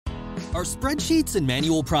Are spreadsheets and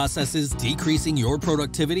manual processes decreasing your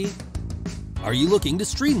productivity? Are you looking to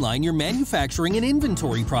streamline your manufacturing and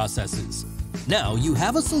inventory processes? Now you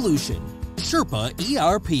have a solution: Sherpa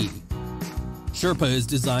ERP. Sherpa is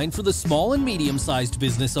designed for the small and medium-sized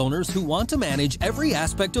business owners who want to manage every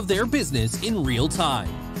aspect of their business in real time.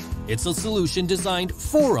 It's a solution designed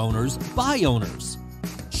for owners by owners.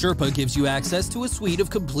 Sherpa gives you access to a suite of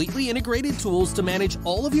completely integrated tools to manage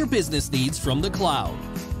all of your business needs from the cloud.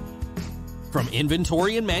 From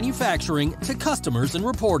inventory and manufacturing to customers and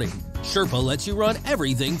reporting, Sherpa lets you run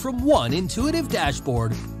everything from one intuitive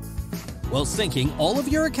dashboard while syncing all of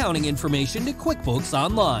your accounting information to QuickBooks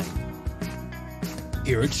Online.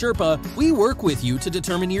 Here at Sherpa, we work with you to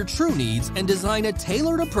determine your true needs and design a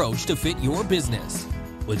tailored approach to fit your business.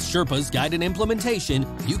 With Sherpa's guided implementation,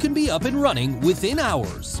 you can be up and running within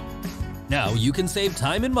hours. Now you can save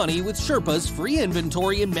time and money with Sherpa's free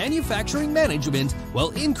inventory and manufacturing management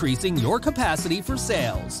while increasing your capacity for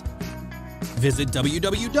sales. Visit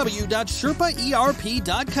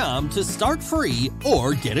www.sherpaerp.com to start free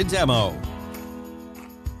or get a demo.